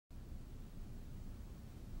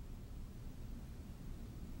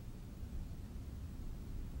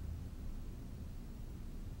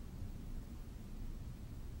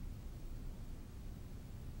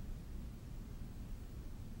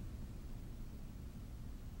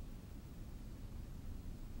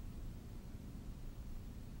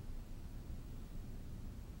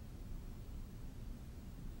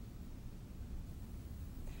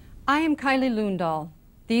I am Kylie Lundahl.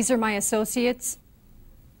 These are my associates,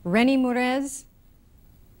 Rennie Murez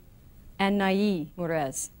and Nai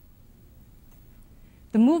Murez.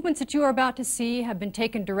 The movements that you are about to see have been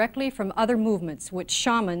taken directly from other movements which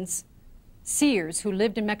shamans, seers who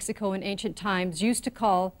lived in Mexico in ancient times, used to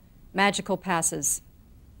call magical passes.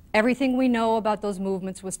 Everything we know about those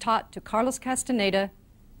movements was taught to Carlos Castaneda,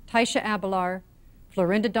 Taisha Abelar,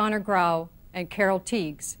 Florinda Donner Grau, and Carol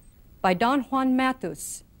Teagues by Don Juan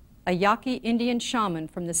Matus, a Yaqui Indian shaman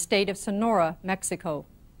from the state of Sonora, Mexico.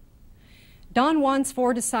 Don Juan's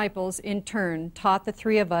 4 disciples, in turn, taught the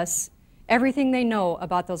 3 of us everything they know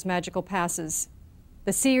about those magical passes.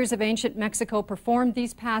 The seers of ancient Mexico performed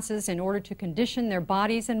these passes in order to condition their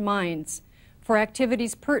bodies and minds for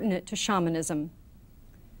activities pertinent to shamanism.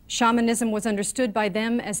 Shamanism was understood by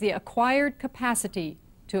them as the acquired capacity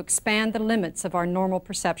to expand the limits of our normal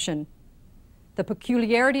perception. The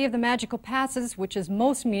peculiarity of the magical passes, which is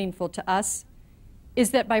most meaningful to us,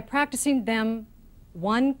 is that by practicing them,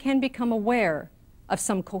 one can become aware of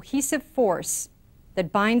some cohesive force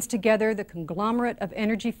that binds together the conglomerate of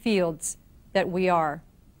energy fields that we are.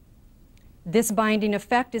 This binding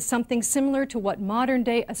effect is something similar to what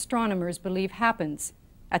modern-day astronomers believe happens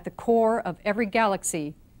at the core of every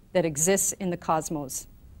galaxy that exists in the cosmos.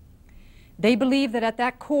 They believe that at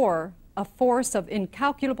that core, a force of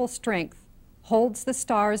incalculable strength holds the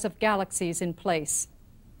stars of galaxies in place.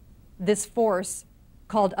 This force,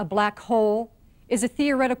 called a black hole, is a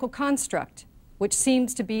theoretical construct which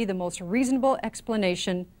seems to be the most reasonable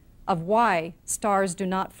explanation of why stars do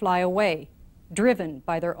not fly away, driven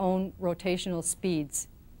by their own rotational speeds.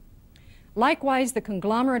 Likewise, the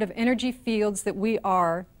conglomerate of energy fields that we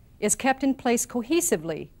are is kept in place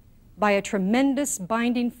cohesively by a tremendous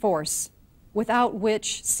binding force, without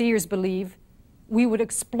which, seers believe, we would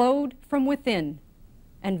explode from within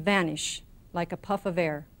and vanish like a puff of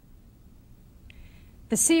air.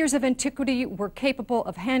 The seers of antiquity were capable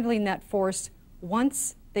of handling that force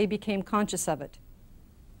once they became conscious of it.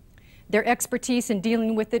 Their expertise in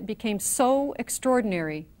dealing with it became so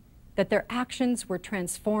extraordinary that their actions were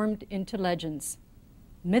transformed into legends,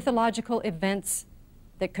 mythological events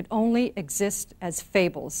that could only exist as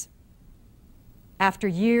fables. After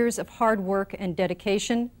years of hard work and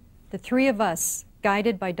dedication, the 3 of us,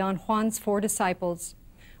 guided by Don Juan's 4 disciples,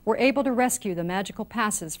 were able to rescue the magical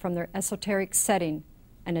passes from their esoteric setting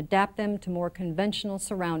and adapt them to more conventional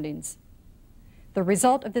surroundings. The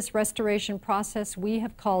result of this restoration process we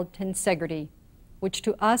have called Tensegrity, which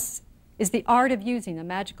to us is the art of using the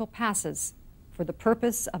magical passes for the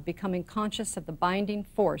purpose of becoming conscious of the binding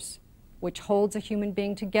force which holds a human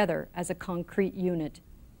being together as a concrete unit.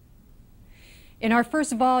 In our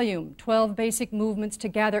first volume, 12 Basic Movements to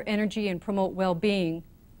Gather Energy and Promote Well-Being,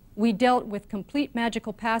 we dealt with complete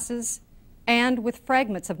magical passes and with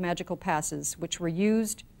fragments of magical passes which were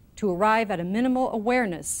used to arrive at a minimal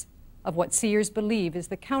awareness of what seers believe is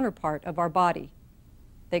the counterpart of our body.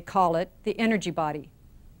 They call it the energy body.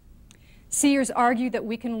 Seers argue that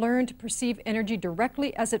we can learn to perceive energy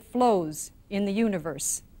directly as it flows in the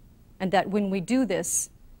universe, and that when we do this,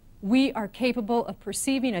 we are capable of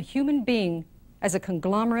perceiving a human being as a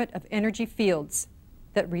conglomerate of energy fields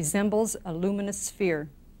that resembles a luminous sphere.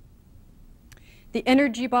 The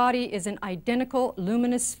energy body is an identical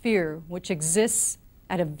luminous sphere which exists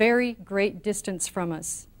at a very great distance from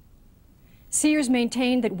us. Seers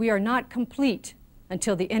maintain that we are not complete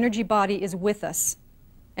until the energy body is with us,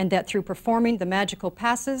 and that through performing the magical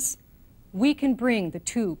passes, we can bring the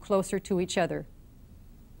 2 closer to each other.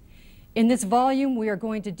 In this volume, we are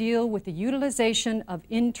going to deal with the utilization of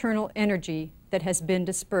internal energy that has been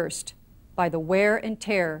dispersed by the wear and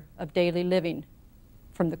tear of daily living,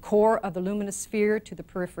 from the core of the luminous sphere to the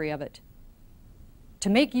periphery of it. To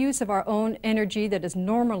make use of our own energy that is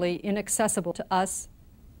normally inaccessible to us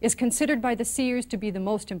is considered by the seers to be the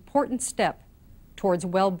most important step towards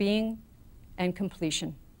well-being and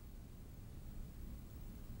completion.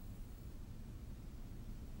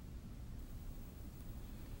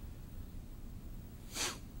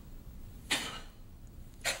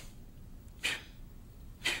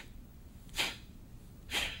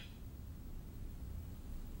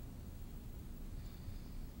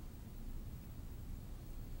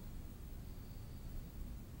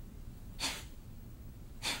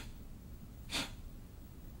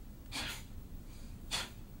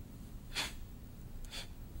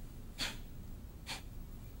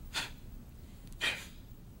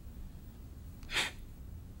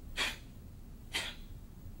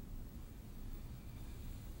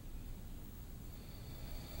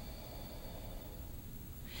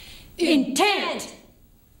 Intent!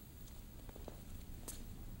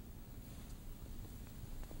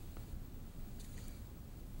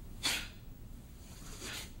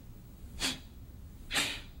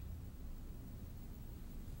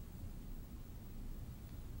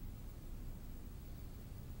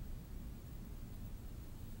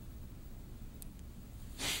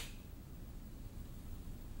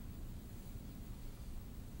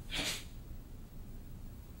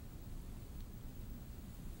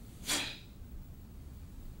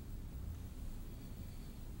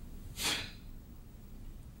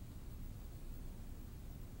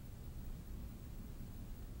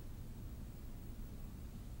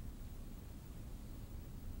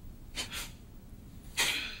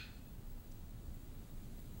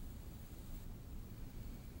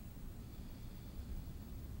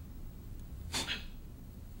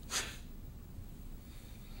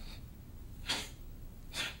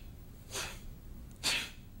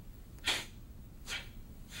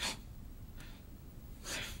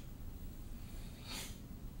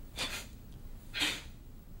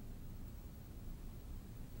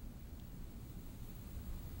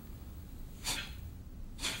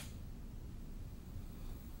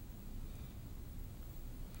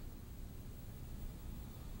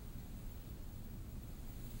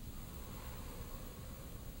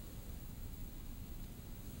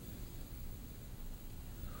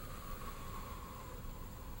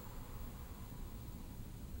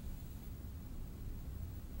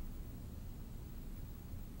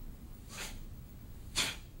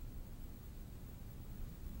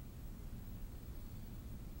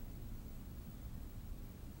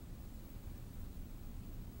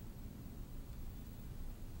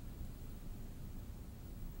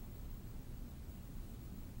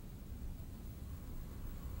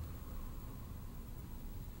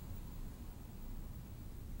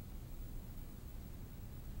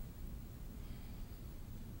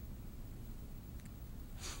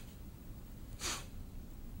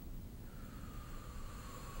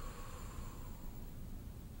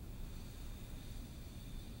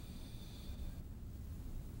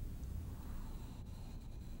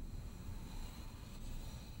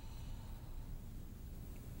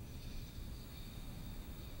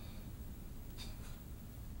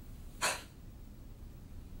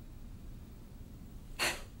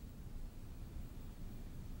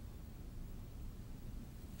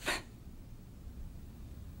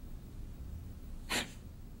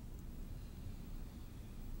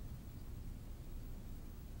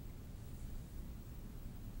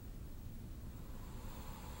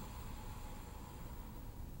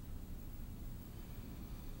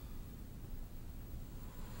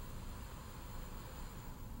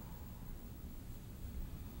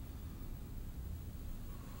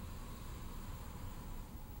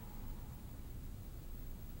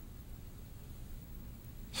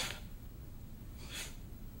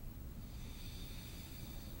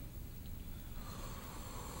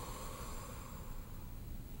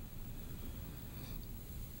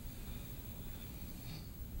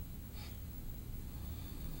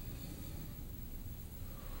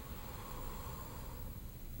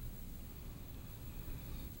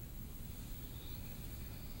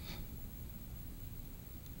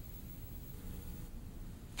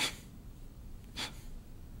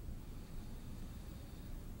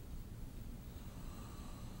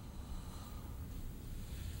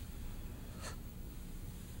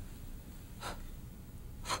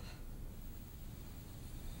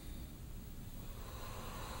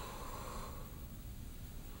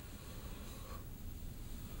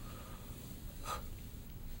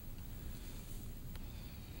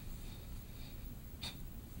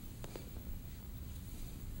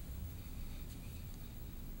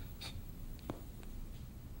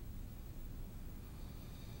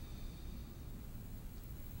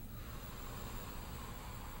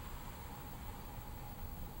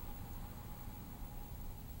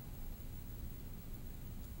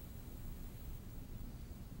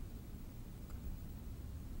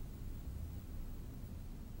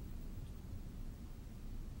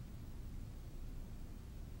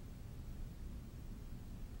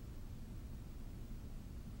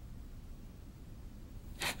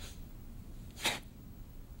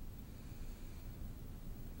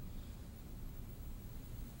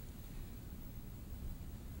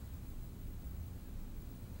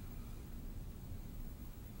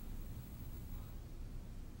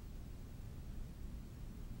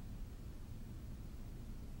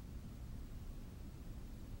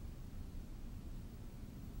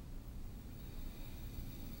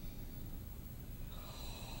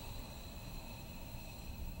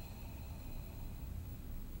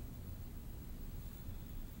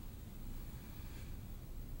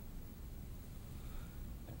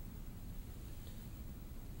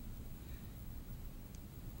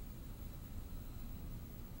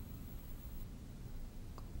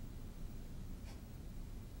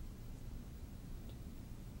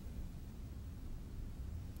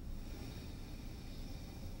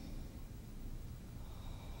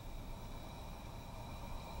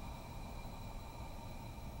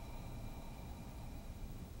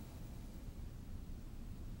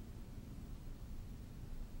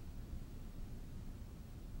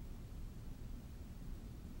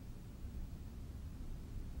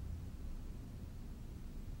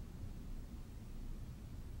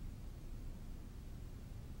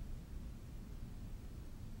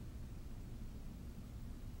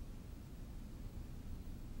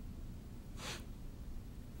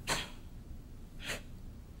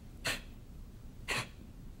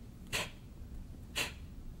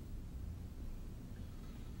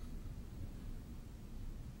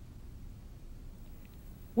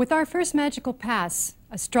 With our first magical pass,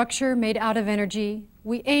 a structure made out of energy,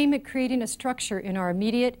 we aim at creating a structure in our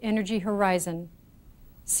immediate energy horizon.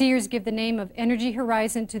 Seers give the name of energy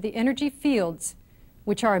horizon to the energy fields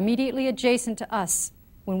which are immediately adjacent to us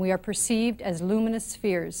when we are perceived as luminous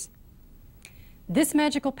spheres. This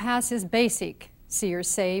magical pass is basic, seers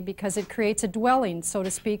say, because it creates a dwelling, so to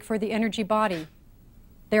speak, for the energy body.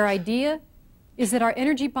 Their idea is that our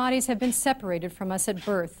energy bodies have been separated from us at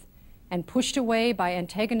birth and pushed away by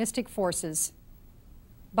antagonistic forces.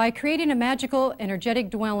 By creating a magical, energetic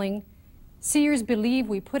dwelling, seers believe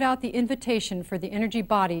we put out the invitation for the energy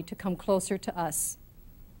body to come closer to us.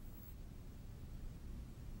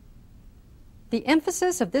 The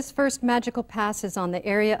emphasis of this first magical pass is on the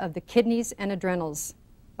area of the kidneys and adrenals.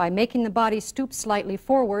 By making the body stoop slightly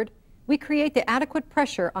forward, we create the adequate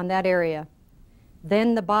pressure on that area.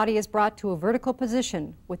 Then the body is brought to a vertical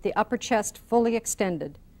position with the upper chest fully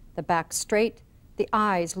extended, the back straight, the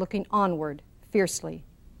eyes looking onward fiercely.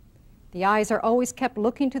 The eyes are always kept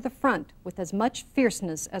looking to the front with as much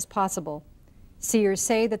fierceness as possible. Seers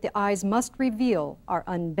say that the eyes must reveal our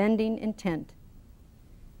unbending intent.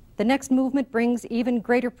 The next movement brings even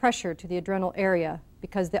greater pressure to the adrenal area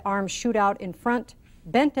because the arms shoot out in front,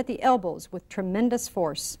 bent at the elbows with tremendous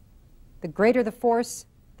force. The greater the force,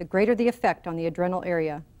 the greater the effect on the adrenal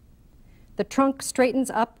area. The trunk straightens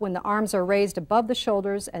up when the arms are raised above the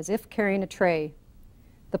shoulders as if carrying a tray.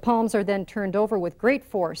 The palms are then turned over with great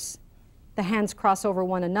force. The hands cross over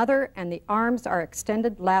one another and the arms are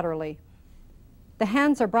extended laterally. The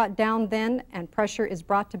hands are brought down then and pressure is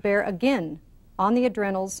brought to bear again on the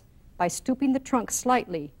adrenals by stooping the trunk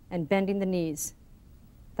slightly and bending the knees.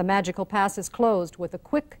 The magical pass is closed with a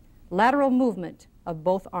quick lateral movement of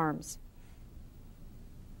both arms.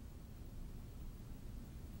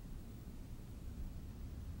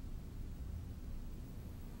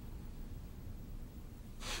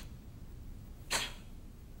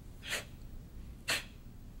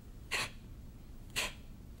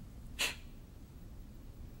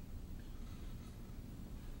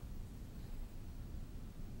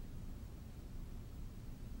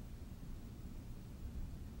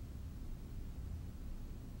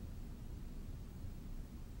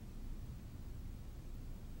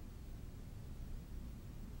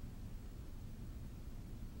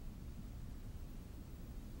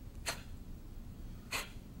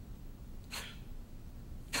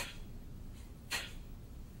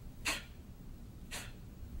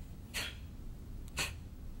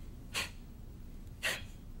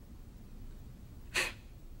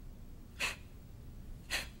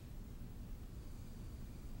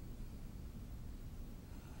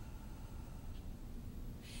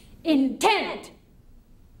 Intent!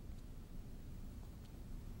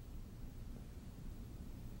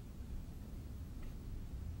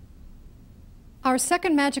 Our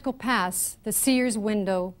second magical pass, the seer's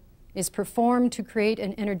window, is performed to create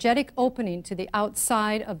an energetic opening to the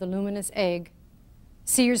outside of the luminous egg.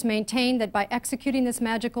 Seers maintain that by executing this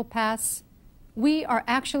magical pass, we are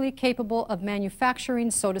actually capable of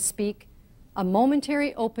manufacturing, so to speak, a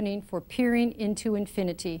momentary opening for peering into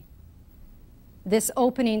infinity. This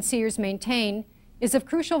opening, seers maintain, is of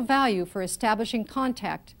crucial value for establishing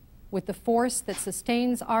contact with the force that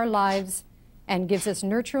sustains our lives and gives us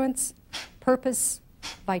nurturance, purpose,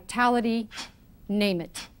 vitality, name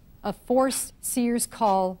it. A force seers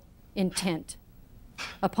call intent.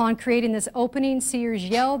 Upon creating this opening, seers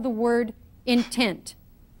yell the word intent,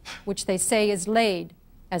 which they say is laid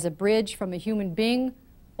as a bridge from a human being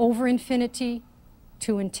over infinity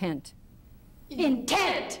to intent.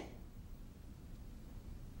 Intent!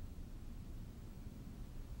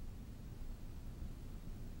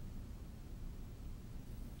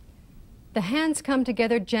 The hands come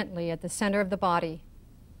together gently at the center of the body.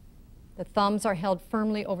 The thumbs are held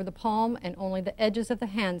firmly over the palm and only the edges of the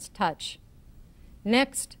hands touch.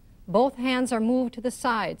 Next, both hands are moved to the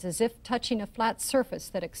sides as if touching a flat surface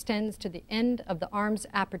that extends to the end of the arm's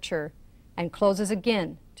aperture and closes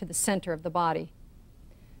again to the center of the body.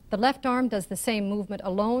 The left arm does the same movement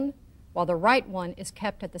alone, while the right one is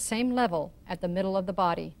kept at the same level at the middle of the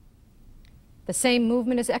body. The same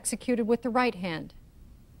movement is executed with the right hand.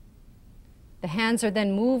 The hands are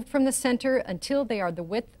then moved from the center until they are the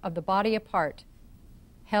width of the body apart,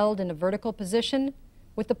 held in a vertical position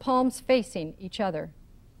with the palms facing each other.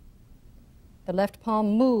 The left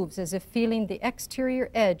palm moves as if feeling the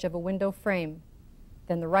exterior edge of a window frame.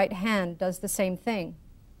 Then the right hand does the same thing.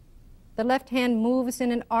 The left hand moves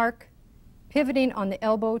in an arc, pivoting on the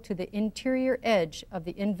elbow to the interior edge of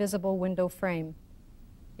the invisible window frame.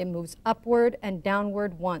 It moves upward and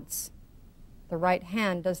downward once. The right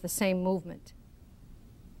hand does the same movement.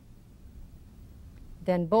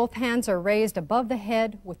 Then both hands are raised above the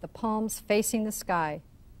head with the palms facing the sky.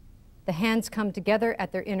 The hands come together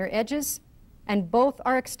at their inner edges, and both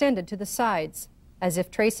are extended to the sides, as if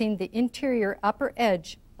tracing the interior upper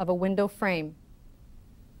edge of a window frame.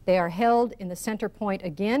 They are held in the center point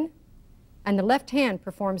again, and the left hand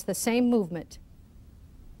performs the same movement.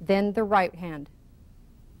 Then the right hand.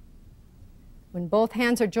 When both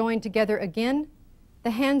hands are joined together again,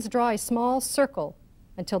 the hands draw a small circle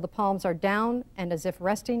until the palms are down and as if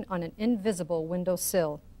resting on an invisible window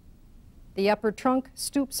sill. The upper trunk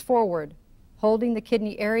stoops forward, holding the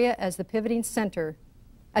kidney area as the pivoting center,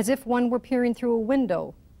 as if one were peering through a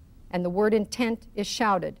window, and the word intent is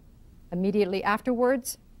shouted. Immediately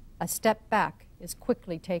afterwards, a step back is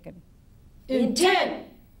quickly taken. Intent!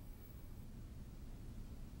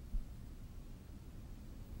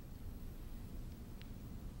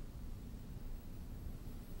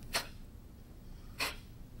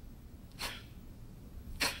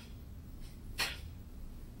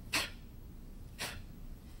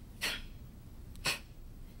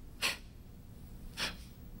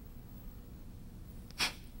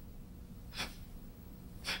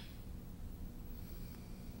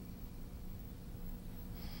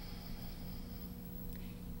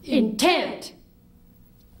 Intent!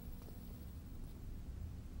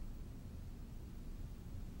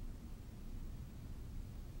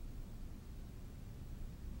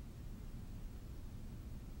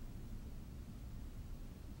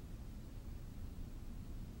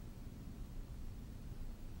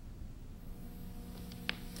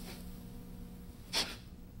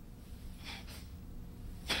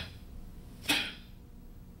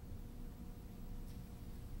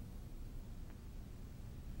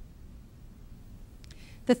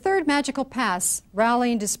 The third magical pass,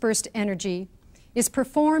 rallying dispersed energy, is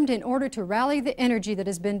performed in order to rally the energy that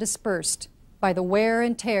has been dispersed by the wear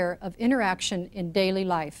and tear of interaction in daily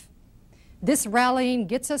life. This rallying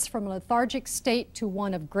gets us from a lethargic state to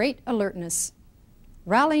one of great alertness.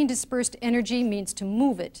 Rallying dispersed energy means to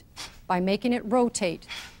move it by making it rotate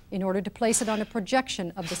in order to place it on a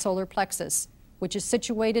projection of the solar plexus, which is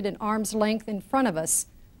situated an arm's length in front of us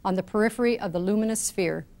on the periphery of the luminous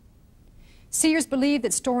sphere. Seers believe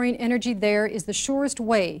that storing energy there is the surest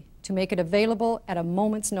way to make it available at a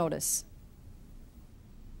moment's notice.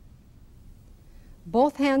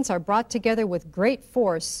 Both hands are brought together with great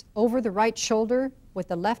force over the right shoulder with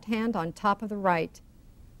the left hand on top of the right.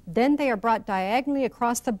 Then they are brought diagonally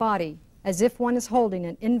across the body as if one is holding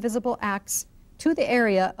an invisible axe to the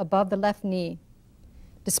area above the left knee.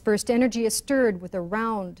 Dispersed energy is stirred with a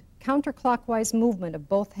round, counterclockwise movement of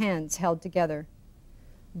both hands held together.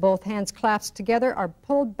 Both hands clasped together are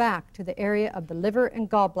pulled back to the area of the liver and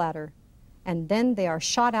gallbladder, and then they are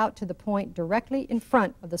shot out to the point directly in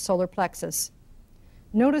front of the solar plexus.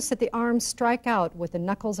 Notice that the arms strike out with the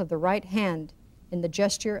knuckles of the right hand in the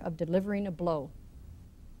gesture of delivering a blow.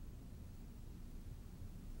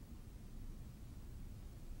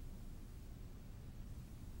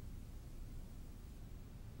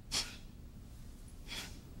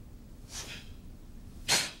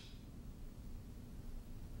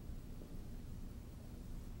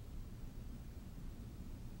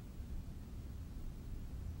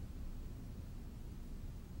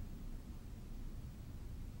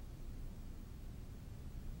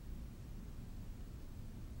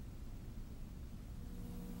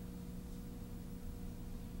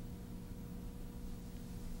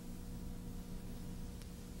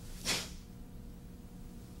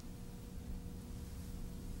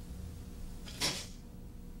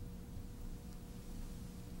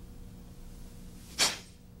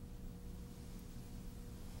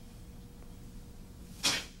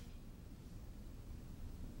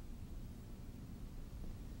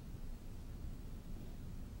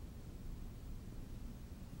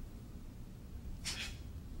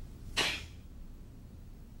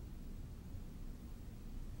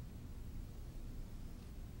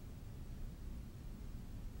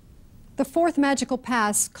 The fourth magical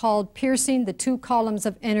pass, called piercing the two columns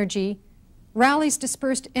of energy, rallies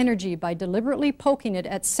dispersed energy by deliberately poking it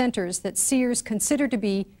at centers that seers consider to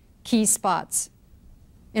be key spots.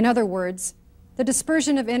 In other words, the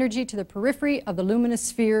dispersion of energy to the periphery of the luminous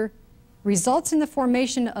sphere results in the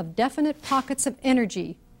formation of definite pockets of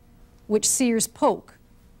energy, which seers poke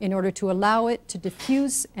in order to allow it to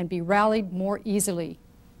diffuse and be rallied more easily.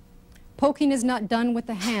 Poking is not done with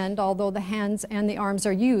the hand, although the hands and the arms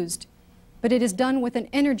are used, but it is done with an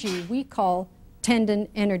energy we call tendon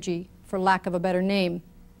energy, for lack of a better name,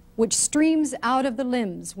 which streams out of the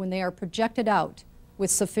limbs when they are projected out with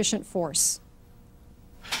sufficient force.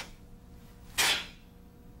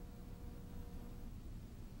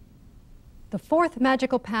 The fourth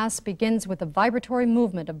magical pass begins with a vibratory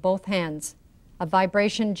movement of both hands, a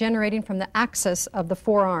vibration generating from the axis of the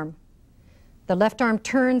forearm. The left arm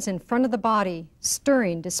turns in front of the body,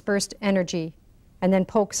 stirring dispersed energy, and then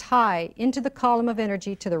pokes high into the column of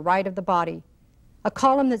energy to the right of the body, a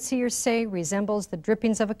column that seers say resembles the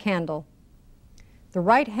drippings of a candle. The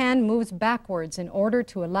right hand moves backwards in order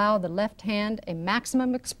to allow the left hand a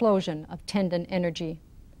maximum explosion of tendon energy.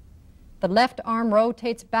 The left arm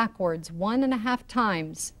rotates backwards 1.5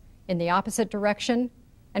 times in the opposite direction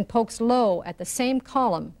and pokes low at the same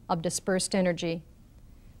column of dispersed energy.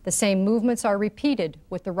 The same movements are repeated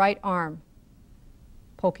with the right arm,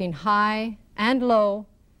 poking high and low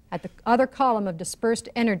at the other column of dispersed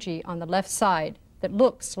energy on the left side that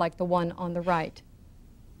looks like the one on the right.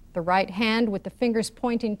 The right hand, with the fingers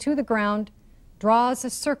pointing to the ground, draws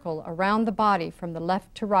a circle around the body from the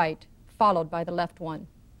left to right, followed by the left one.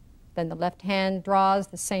 Then the left hand draws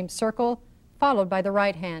the same circle, followed by the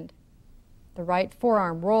right hand. The right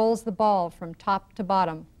forearm rolls the ball from top to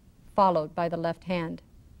bottom, followed by the left hand.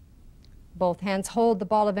 Both hands hold the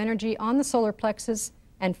ball of energy on the solar plexus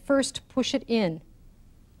and first push it in,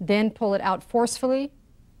 then pull it out forcefully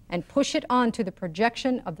and push it onto the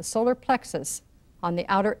projection of the solar plexus on the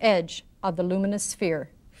outer edge of the luminous sphere.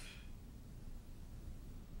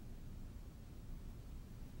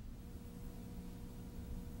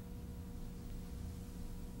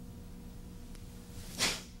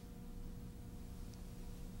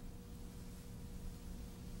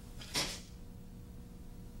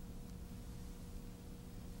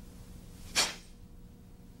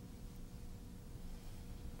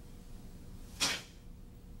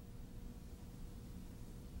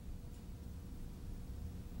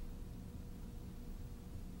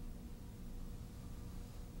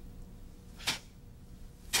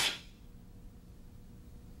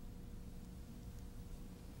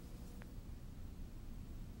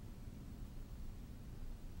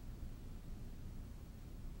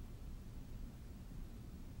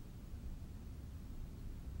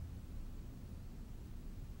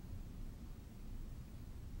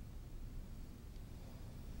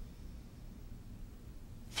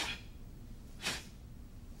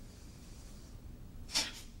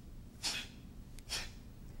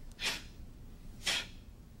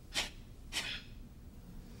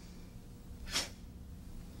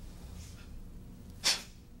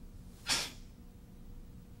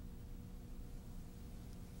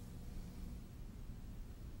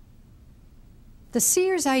 The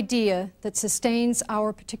seer's idea that sustains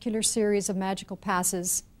our particular series of magical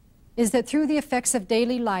passes is that through the effects of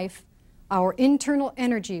daily life, our internal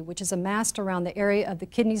energy, which is amassed around the area of the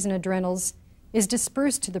kidneys and adrenals, is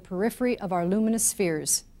dispersed to the periphery of our luminous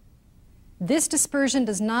spheres. This dispersion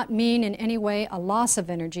does not mean in any way a loss of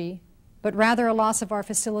energy, but rather a loss of our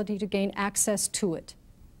facility to gain access to it.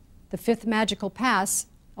 The fifth magical pass,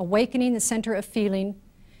 awakening the center of feeling,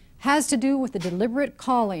 has to do with the deliberate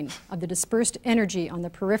calling of the dispersed energy on the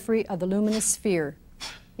periphery of the luminous sphere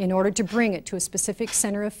in order to bring it to a specific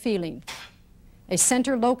center of feeling, a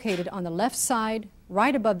center located on the left side,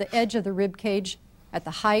 right above the edge of the rib cage, at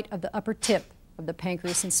the height of the upper tip of the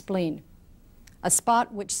pancreas and spleen, a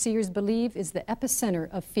spot which seers believe is the epicenter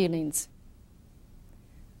of feelings.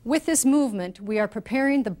 With this movement, we are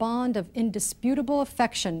preparing the bond of indisputable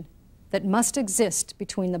affection that must exist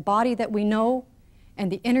between the body that we know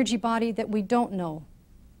and the energy body that we don't know,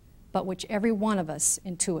 but which every one of us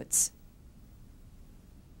intuits.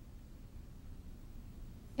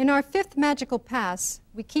 In our fifth magical pass,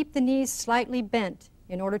 we keep the knees slightly bent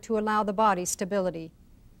in order to allow the body stability.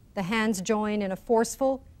 The hands join in a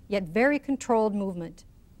forceful yet very controlled movement.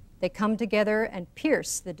 They come together and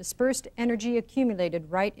pierce the dispersed energy accumulated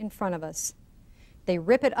right in front of us. They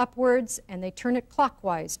rip it upwards and they turn it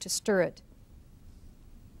clockwise to stir it.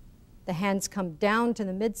 The hands come down to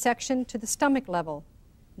the midsection to the stomach level.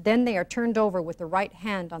 Then they are turned over with the right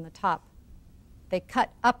hand on the top. They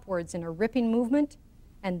cut upwards in a ripping movement,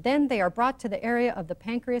 and then they are brought to the area of the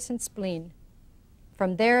pancreas and spleen.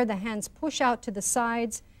 From there, the hands push out to the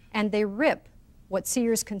sides, and they rip what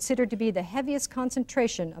seers consider to be the heaviest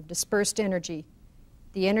concentration of dispersed energy,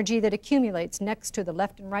 the energy that accumulates next to the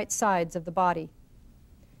left and right sides of the body.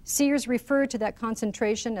 Seers refer to that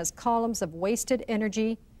concentration as columns of wasted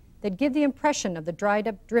energy that give the impression of the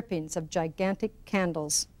dried-up drippings of gigantic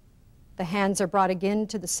candles. The hands are brought again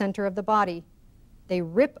to the center of the body. They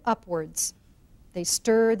rip upwards. They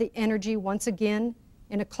stir the energy once again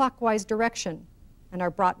in a clockwise direction and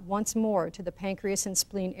are brought once more to the pancreas and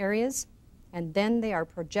spleen areas, and then they are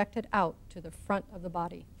projected out to the front of the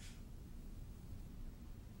body.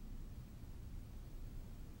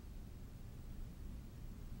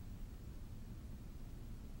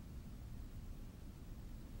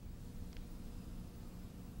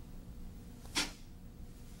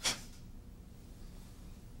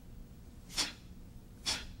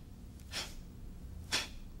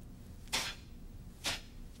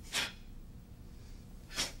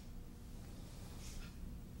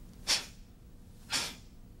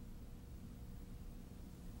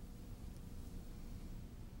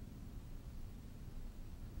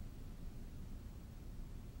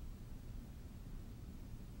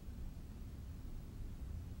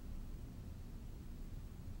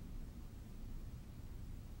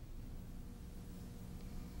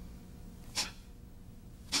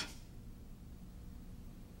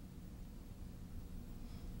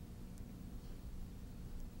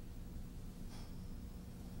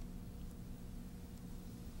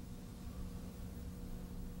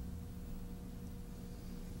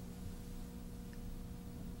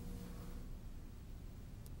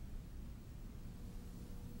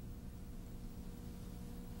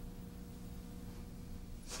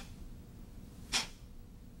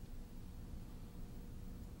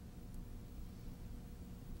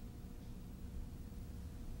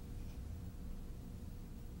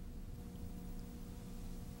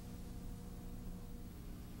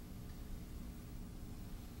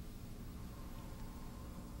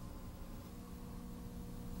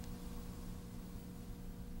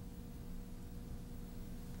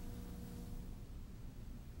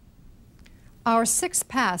 Our sixth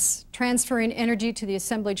pass, transferring energy to the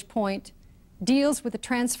assemblage point, deals with the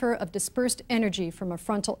transfer of dispersed energy from a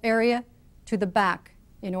frontal area to the back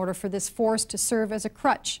in order for this force to serve as a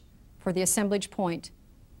crutch for the assemblage point.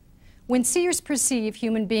 When seers perceive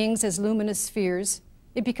human beings as luminous spheres,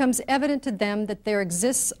 it becomes evident to them that there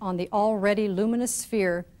exists on the already luminous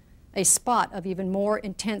sphere a spot of even more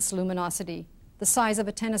intense luminosity, the size of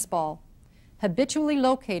a tennis ball, habitually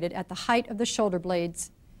located at the height of the shoulder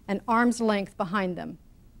blades and arm's length behind them.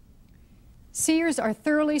 Seers are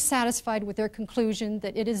thoroughly satisfied with their conclusion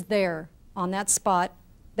that it is there, on that spot,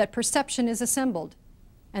 that perception is assembled,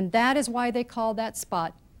 and that is why they call that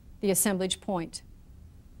spot the assemblage point.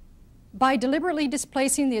 By deliberately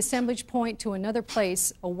displacing the assemblage point to another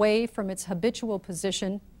place away from its habitual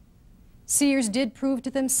position, seers did prove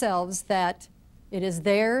to themselves that it is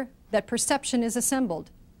there that perception is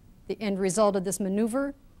assembled. The end result of this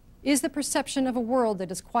maneuver is the perception of a world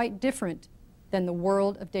that is quite different than the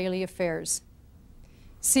world of daily affairs.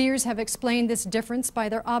 Seers have explained this difference by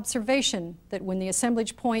their observation that when the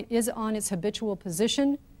assemblage point is on its habitual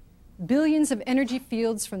position, billions of energy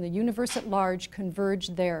fields from the universe at large converge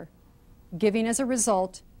there, giving as a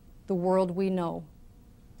result the world we know.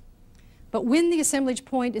 But when the assemblage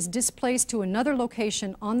point is displaced to another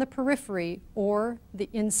location on the periphery or the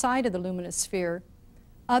inside of the luminous sphere,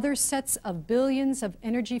 other sets of billions of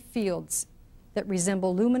energy fields that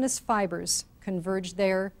resemble luminous fibers converge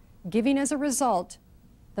there, giving as a result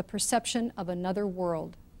the perception of another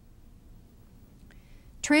world.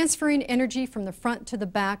 Transferring energy from the front to the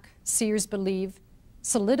back, seers believe,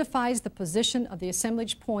 solidifies the position of the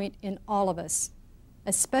assemblage point in all of us,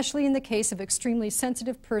 especially in the case of extremely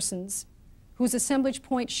sensitive persons whose assemblage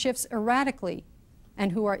point shifts erratically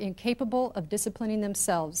and who are incapable of disciplining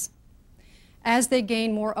themselves. As they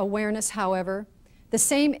gain more awareness, however, the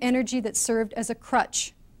same energy that served as a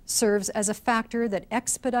crutch serves as a factor that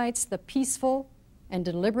expedites the peaceful and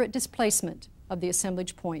deliberate displacement of the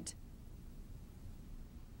assemblage point.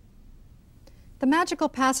 The magical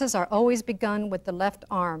passes are always begun with the left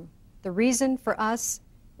arm. The reason for us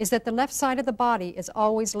is that the left side of the body is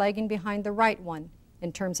always lagging behind the right one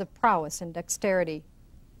in terms of prowess and dexterity.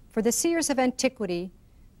 For the seers of antiquity,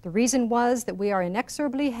 the reason was that we are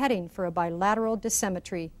inexorably heading for a bilateral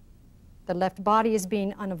dissymmetry. The left body is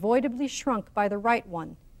being unavoidably shrunk by the right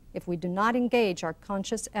one if we do not engage our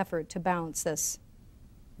conscious effort to balance this.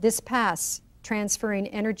 This pass, transferring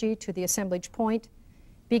energy to the assemblage point,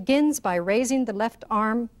 begins by raising the left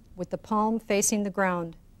arm with the palm facing the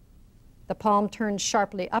ground. The palm turns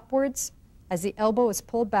sharply upwards as the elbow is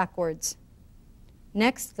pulled backwards.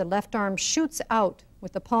 Next, the left arm shoots out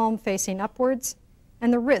with the palm facing upwards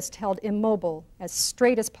and the wrist held immobile, as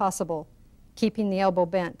straight as possible, keeping the elbow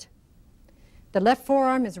bent. The left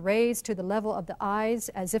forearm is raised to the level of the eyes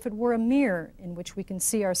as if it were a mirror in which we can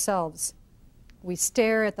see ourselves. We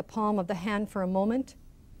stare at the palm of the hand for a moment.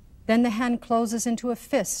 Then the hand closes into a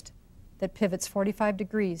fist that pivots 45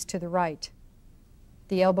 degrees to the right.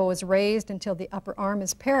 The elbow is raised until the upper arm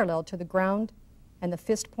is parallel to the ground and the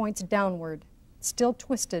fist points downward, still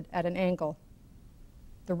twisted at an angle.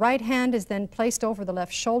 The right hand is then placed over the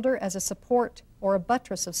left shoulder as a support or a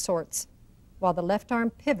buttress of sorts, while the left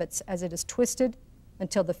arm pivots as it is twisted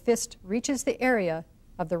until the fist reaches the area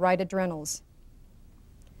of the right adrenals.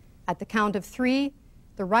 At the count of 3,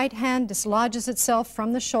 the right hand dislodges itself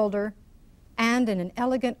from the shoulder, and in an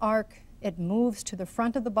elegant arc, it moves to the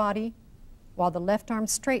front of the body, while the left arm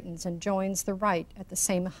straightens and joins the right at the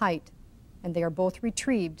same height, and they are both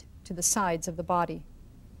retrieved to the sides of the body.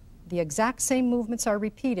 The exact same movements are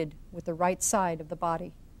repeated with the right side of the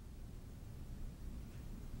body.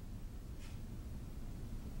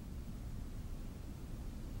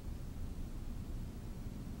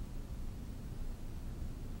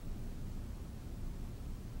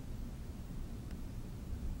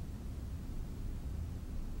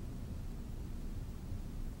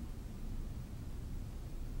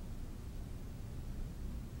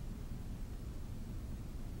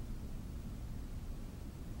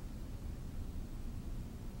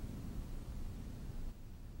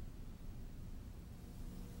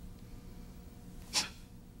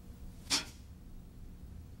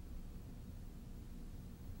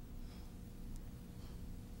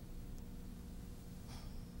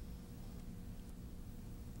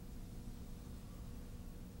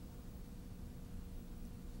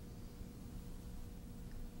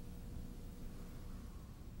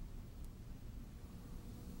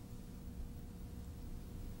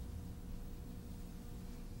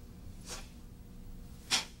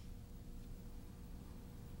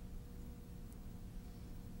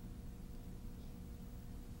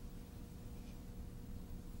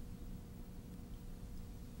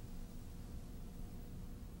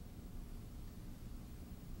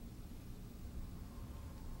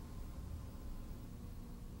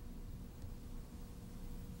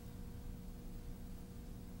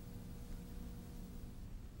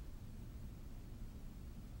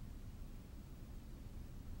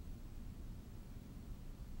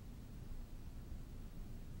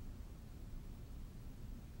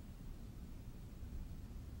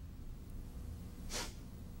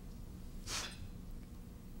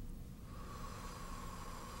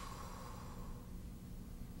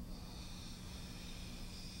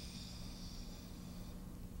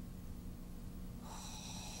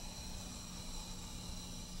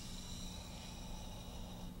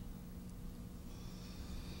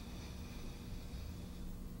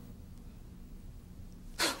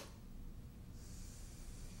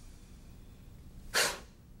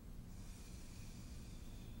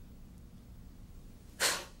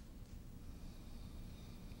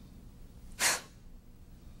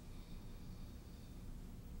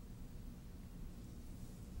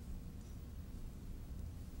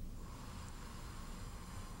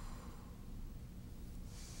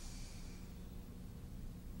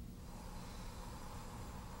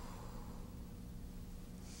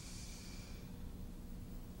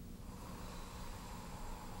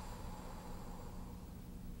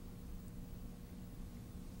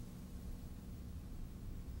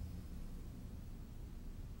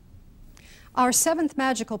 Our seventh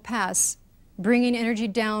magical pass, bringing energy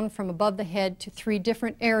down from above the head to 3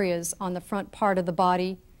 different areas on the front part of the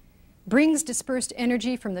body, brings dispersed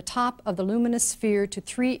energy from the top of the luminous sphere to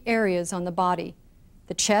 3 areas on the body: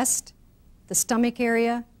 the chest, the stomach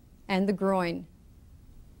area, and the groin.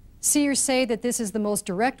 Seers say that this is the most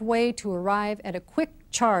direct way to arrive at a quick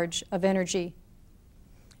charge of energy.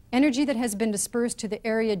 Energy that has been dispersed to the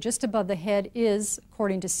area just above the head is,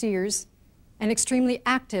 according to seers, an extremely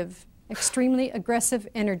active, extremely aggressive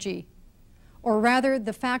energy. Or rather,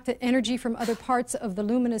 the fact that energy from other parts of the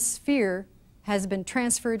luminous sphere has been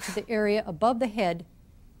transferred to the area above the head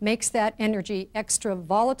makes that energy extra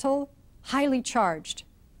volatile, highly charged.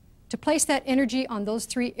 To place that energy on those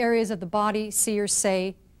 3 areas of the body, seers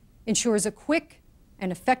say, ensures a quick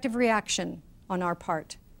and effective reaction on our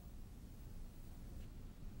part.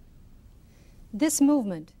 This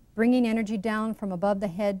movement, bringing energy down from above the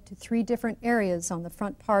head to 3 different areas on the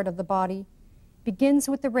front part of the body, begins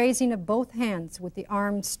with the raising of both hands with the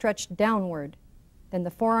arms stretched downward. Then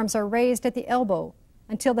the forearms are raised at the elbow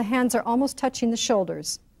until the hands are almost touching the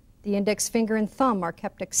shoulders. The index finger and thumb are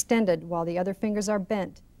kept extended while the other fingers are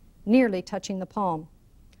bent, nearly touching the palm.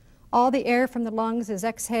 All the air from the lungs is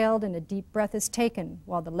exhaled and a deep breath is taken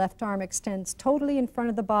while the left arm extends totally in front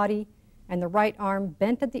of the body and the right arm,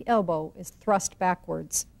 bent at the elbow, is thrust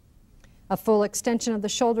backwards. A full extension of the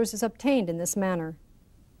shoulders is obtained in this manner.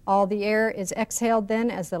 All the air is exhaled then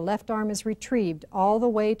as the left arm is retrieved all the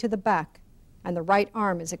way to the back and the right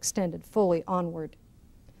arm is extended fully onward.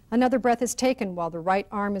 Another breath is taken while the right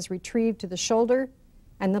arm is retrieved to the shoulder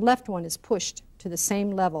and the left one is pushed to the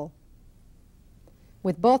same level.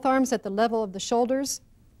 With both arms at the level of the shoulders,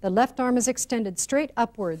 the left arm is extended straight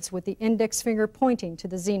upwards with the index finger pointing to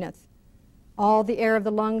the zenith. All the air of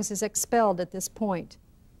the lungs is expelled at this point.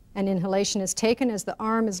 An inhalation is taken as the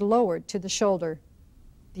arm is lowered to the shoulder.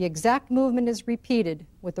 The exact movement is repeated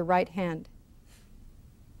with the right hand.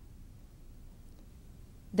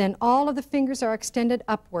 Then all of the fingers are extended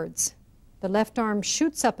upwards. The left arm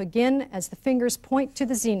shoots up again as the fingers point to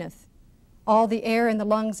the zenith. All the air in the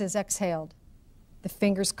lungs is exhaled. The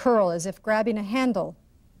fingers curl as if grabbing a handle,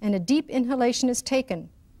 and a deep inhalation is taken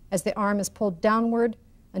as the arm is pulled downward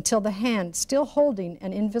until the hand, still holding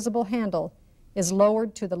an invisible handle, is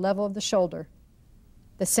lowered to the level of the shoulder.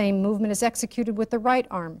 The same movement is executed with the right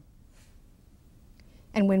arm.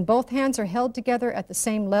 And when both hands are held together at the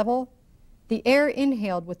same level, the air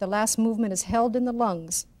inhaled with the last movement is held in the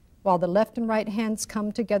lungs, while the left and right hands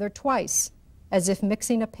come together twice, as if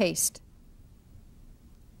mixing a paste.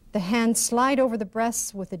 The hands slide over the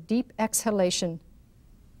breasts with a deep exhalation.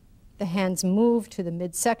 The hands move to the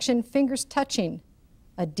midsection, fingers touching.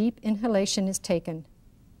 A deep inhalation is taken.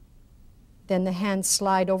 Then the hands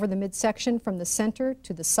slide over the midsection from the center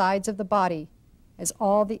to the sides of the body as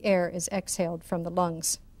all the air is exhaled from the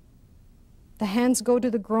lungs. The hands go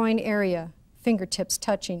to the groin area, fingertips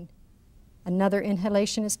touching. Another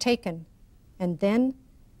inhalation is taken, and then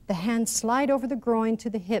the hands slide over the groin to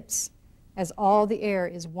the hips as all the air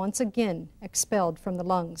is once again expelled from the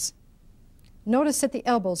lungs. Notice that the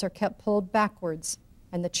elbows are kept pulled backwards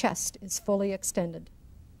and the chest is fully extended.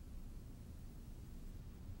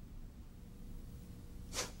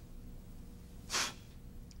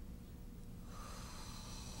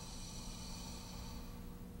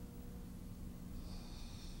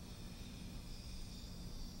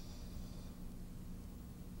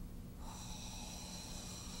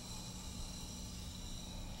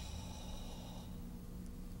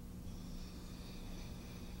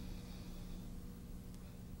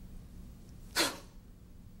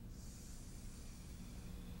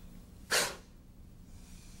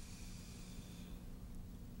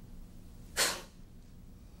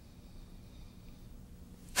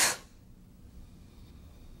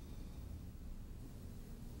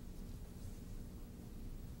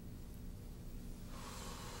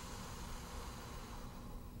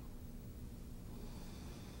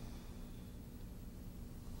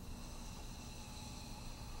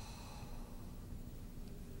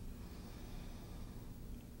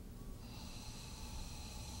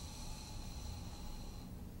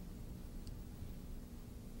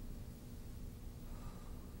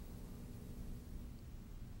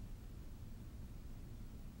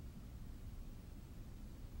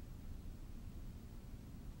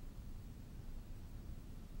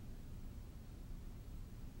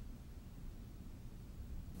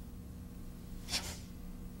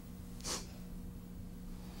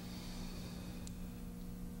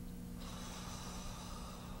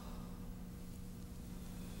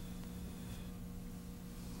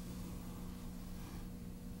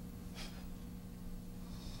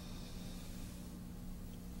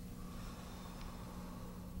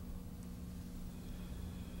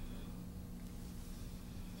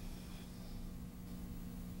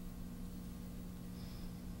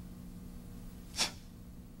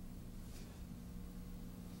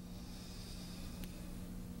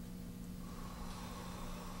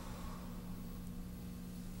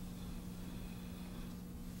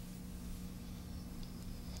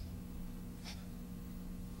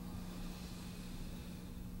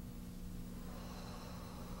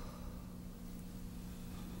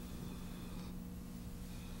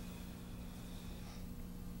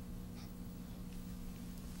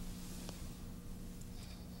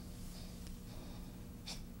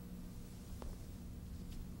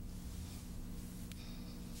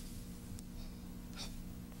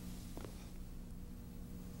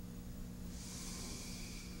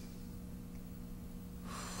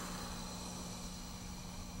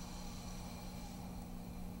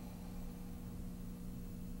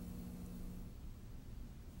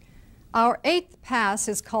 Our eighth pass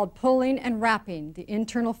is called pulling and wrapping the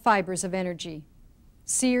internal fibers of energy.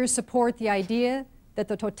 Seers support the idea that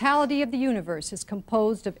the totality of the universe is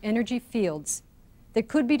composed of energy fields that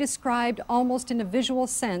could be described almost in a visual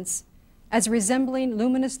sense as resembling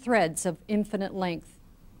luminous threads of infinite length.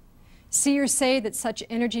 Seers say that such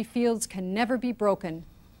energy fields can never be broken,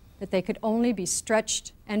 that they could only be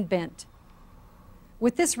stretched and bent.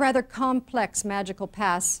 With this rather complex magical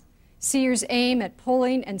pass, seers aim at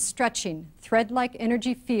pulling and stretching thread-like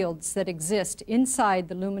energy fields that exist inside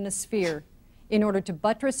the luminous sphere in order to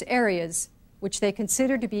buttress areas which they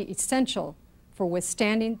consider to be essential for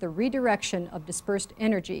withstanding the redirection of dispersed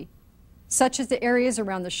energy, such as the areas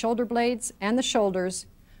around the shoulder blades and the shoulders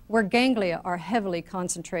where ganglia are heavily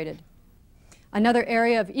concentrated. Another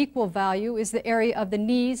area of equal value is the area of the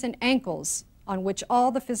knees and ankles on which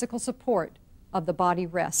all the physical support of the body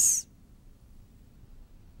rests.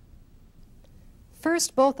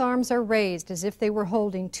 First, both arms are raised as if they were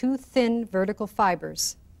holding two thin vertical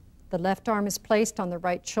fibers. The left arm is placed on the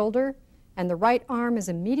right shoulder, and the right arm is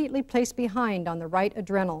immediately placed behind on the right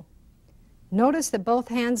adrenal. Notice that both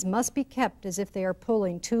hands must be kept as if they are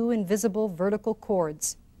pulling two invisible vertical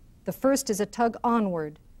cords. The first is a tug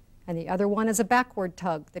onward, and the other one is a backward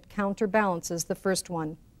tug that counterbalances the first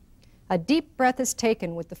one. A deep breath is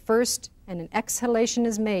taken with the first, and an exhalation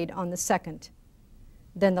is made on the second.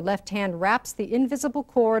 Then the left hand wraps the invisible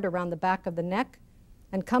cord around the back of the neck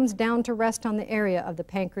and comes down to rest on the area of the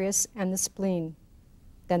pancreas and the spleen.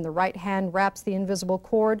 Then the right hand wraps the invisible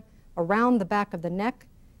cord around the back of the neck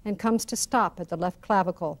and comes to stop at the left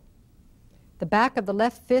clavicle. The back of the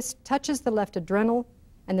left fist touches the left adrenal,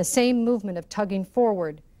 and the same movement of tugging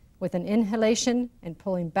forward with an inhalation and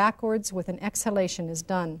pulling backwards with an exhalation is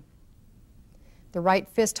done. The right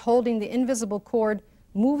fist holding the invisible cord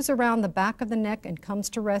moves around the back of the neck and comes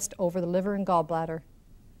to rest over the liver and gallbladder.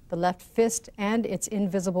 The left fist and its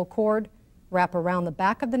invisible cord wrap around the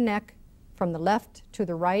back of the neck from the left to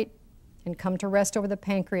the right and come to rest over the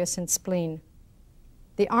pancreas and spleen.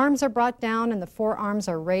 The arms are brought down and the forearms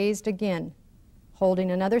are raised again,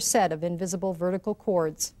 holding another set of invisible vertical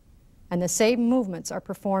cords. And the same movements are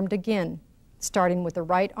performed again, starting with the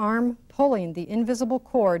right arm pulling the invisible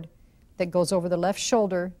cord that goes over the left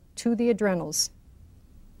shoulder to the adrenals.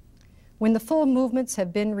 When the full movements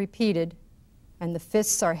have been repeated and the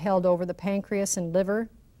fists are held over the pancreas and liver,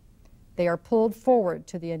 they are pulled forward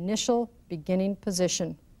to the initial beginning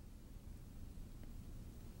position.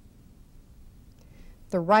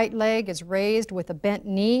 The right leg is raised with a bent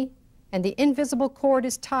knee, and the invisible cord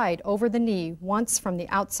is tied over the knee once from the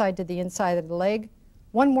outside to the inside of the leg,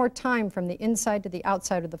 one more time from the inside to the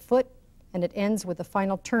outside of the foot, and it ends with a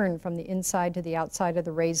final turn from the inside to the outside of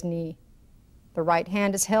the raised knee. The right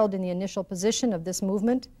hand is held in the initial position of this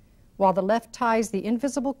movement, while the left ties the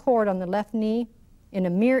invisible cord on the left knee in a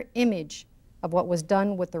mere image of what was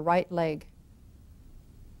done with the right leg.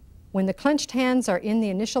 When the clenched hands are in the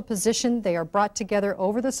initial position, they are brought together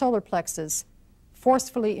over the solar plexus,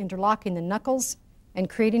 forcefully interlocking the knuckles and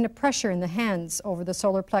creating a pressure in the hands over the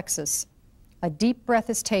solar plexus. A deep breath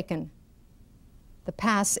is taken. The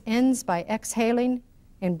pass ends by exhaling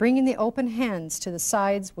and bringing the open hands to the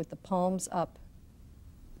sides with the palms up.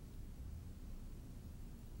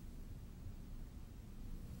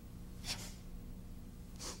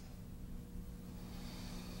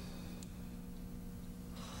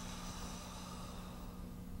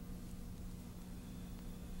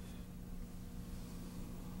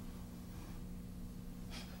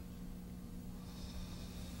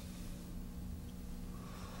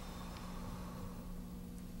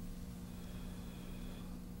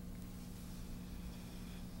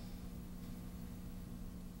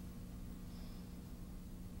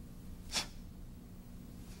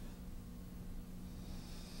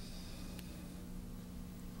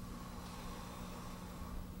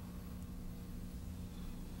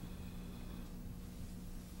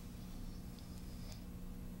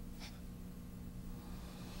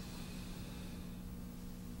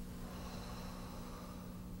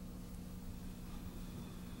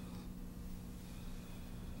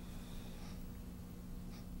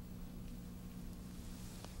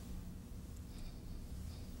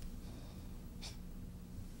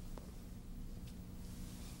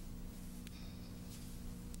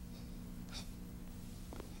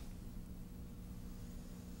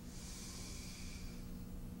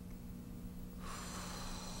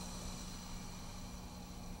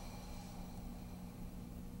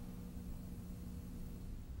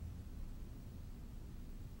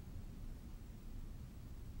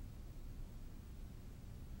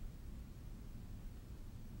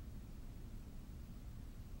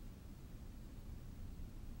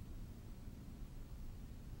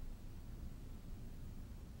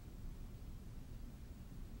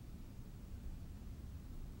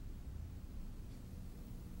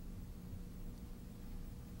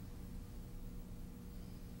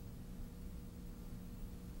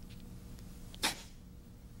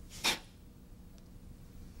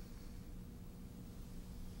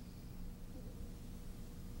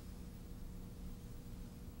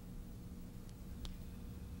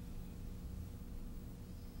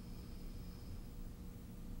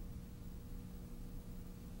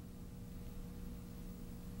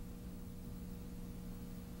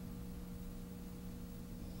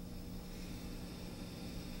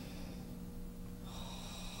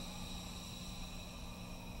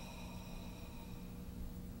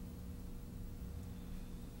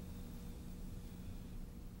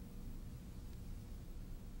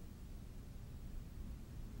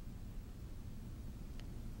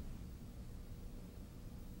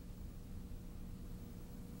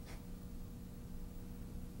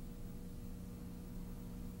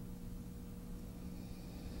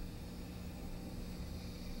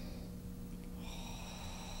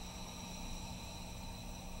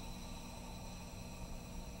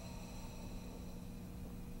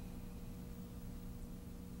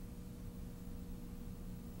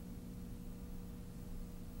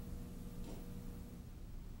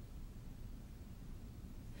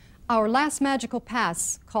 Our last magical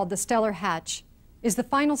pass, called the stellar hatch, is the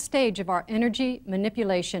final stage of our energy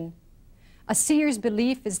manipulation. A seer's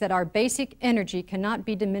belief is that our basic energy cannot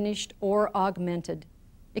be diminished or augmented.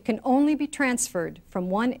 It can only be transferred from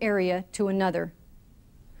one area to another.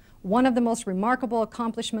 One of the most remarkable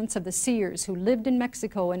accomplishments of the seers who lived in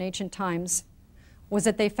Mexico in ancient times was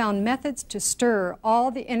that they found methods to stir all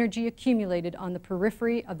the energy accumulated on the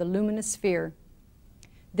periphery of the luminous sphere.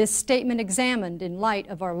 This statement, examined in light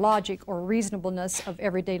of our logic or reasonableness of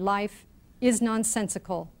everyday life, is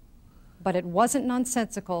nonsensical, but it wasn't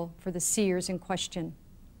nonsensical for the seers in question.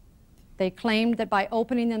 They claimed that by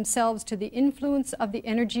opening themselves to the influence of the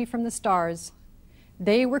energy from the stars,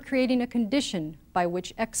 they were creating a condition by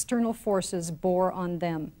which external forces bore on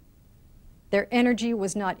them. Their energy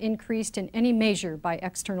was not increased in any measure by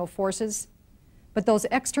external forces, but those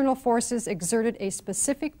external forces exerted a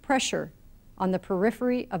specific pressure on the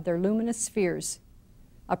periphery of their luminous spheres,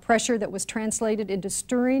 a pressure that was translated into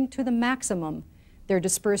stirring to the maximum their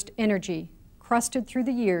dispersed energy, crusted through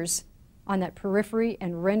the years on that periphery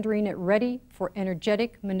and rendering it ready for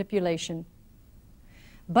energetic manipulation.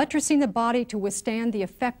 Buttressing the body to withstand the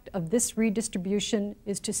effect of this redistribution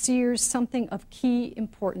is to seers something of key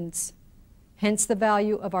importance, hence the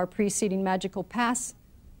value of our preceding magical pass,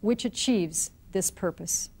 which achieves this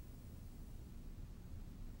purpose.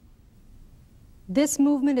 This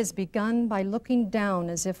movement is begun by looking down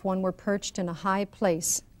as if one were perched in a high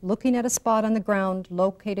place, looking at a spot on the ground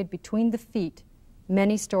located between the feet,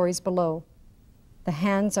 many stories below. The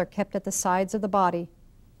hands are kept at the sides of the body.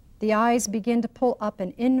 The eyes begin to pull up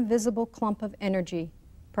an invisible clump of energy,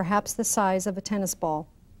 perhaps the size of a tennis ball.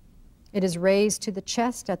 It is raised to the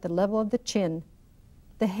chest at the level of the chin.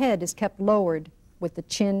 The head is kept lowered with the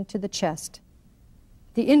chin to the chest.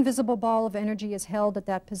 The invisible ball of energy is held at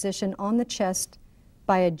that position on the chest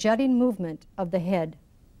by a jutting movement of the head.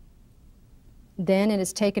 Then it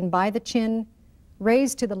is taken by the chin,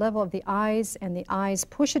 raised to the level of the eyes, and the eyes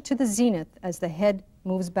push it to the zenith as the head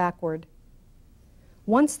moves backward.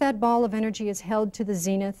 Once that ball of energy is held to the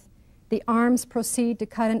zenith, the arms proceed to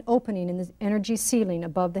cut an opening in the energy ceiling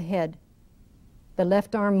above the head. The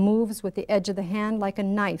left arm moves with the edge of the hand like a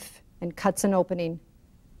knife and cuts an opening.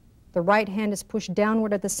 The right hand is pushed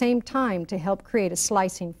downward at the same time to help create a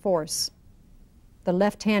slicing force. The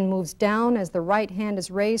left hand moves down as the right hand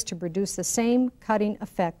is raised to produce the same cutting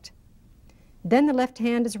effect. Then the left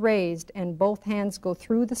hand is raised and both hands go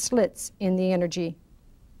through the slits in the energy.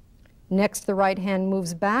 Next, the right hand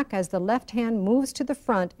moves back as the left hand moves to the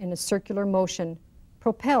front in a circular motion,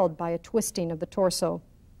 propelled by a twisting of the torso.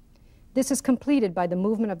 This is completed by the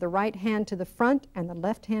movement of the right hand to the front and the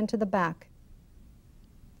left hand to the back.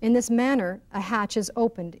 In this manner, a hatch is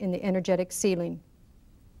opened in the energetic ceiling.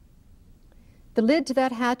 The lid to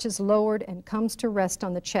that hatch is lowered and comes to rest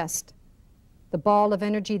on the chest. The ball of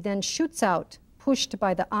energy then shoots out, pushed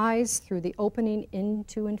by the eyes through the opening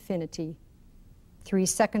into infinity. 3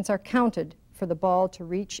 seconds are counted for the ball to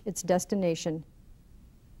reach its destination.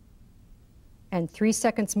 And 3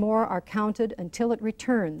 seconds more are counted until it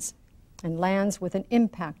returns and lands with an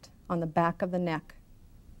impact on the back of the neck.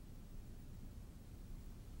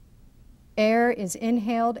 Air is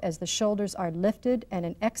inhaled as the shoulders are lifted, and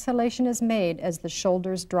an exhalation is made as the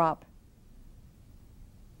shoulders drop.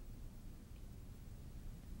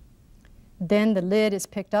 Then the lid is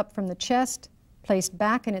picked up from the chest, placed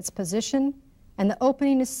back in its position, and the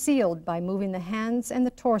opening is sealed by moving the hands and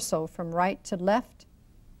the torso from right to left,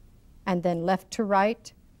 and then left to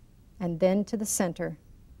right, and then to the center.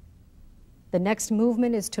 The next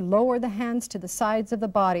movement is to lower the hands to the sides of the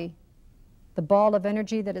body. The ball of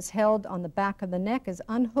energy that is held on the back of the neck is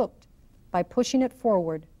unhooked by pushing it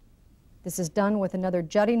forward. This is done with another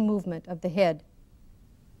jutting movement of the head.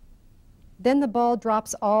 Then the ball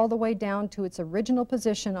drops all the way down to its original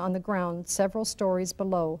position on the ground several stories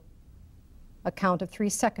below. A count of 3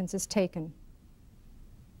 seconds is taken.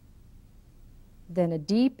 Then a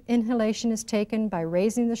deep inhalation is taken by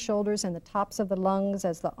raising the shoulders and the tops of the lungs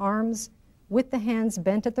as the arms, with the hands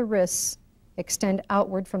bent at the wrists, extend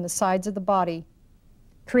outward from the sides of the body,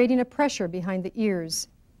 creating a pressure behind the ears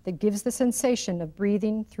that gives the sensation of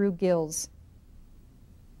breathing through gills.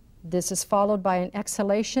 This is followed by an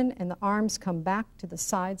exhalation, and the arms come back to the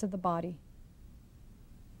sides of the body.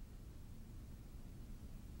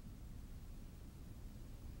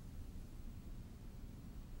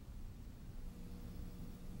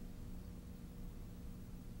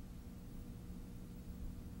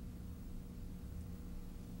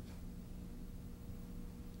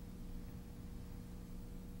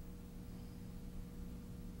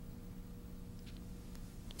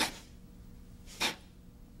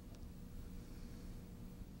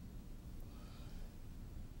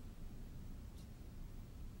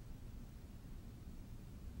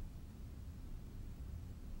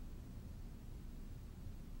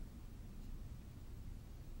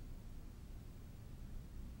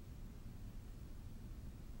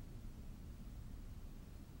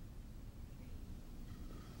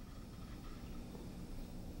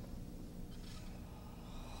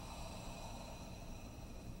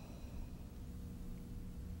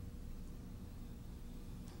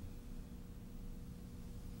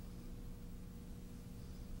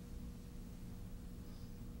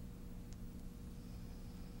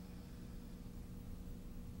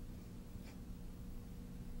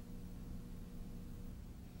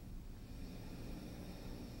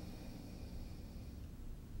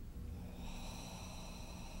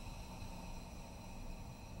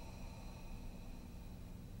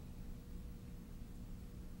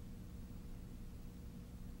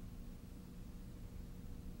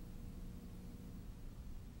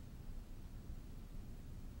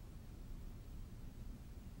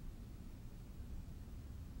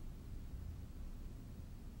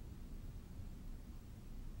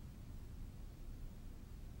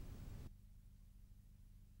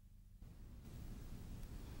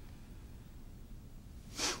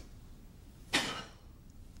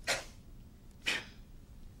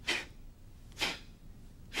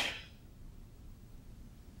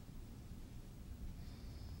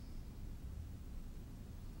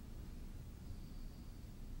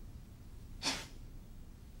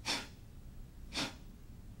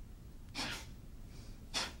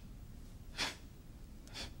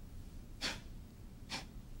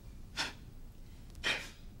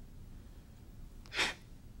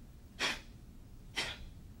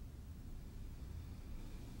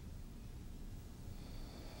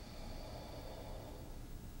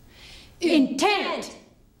 Intent.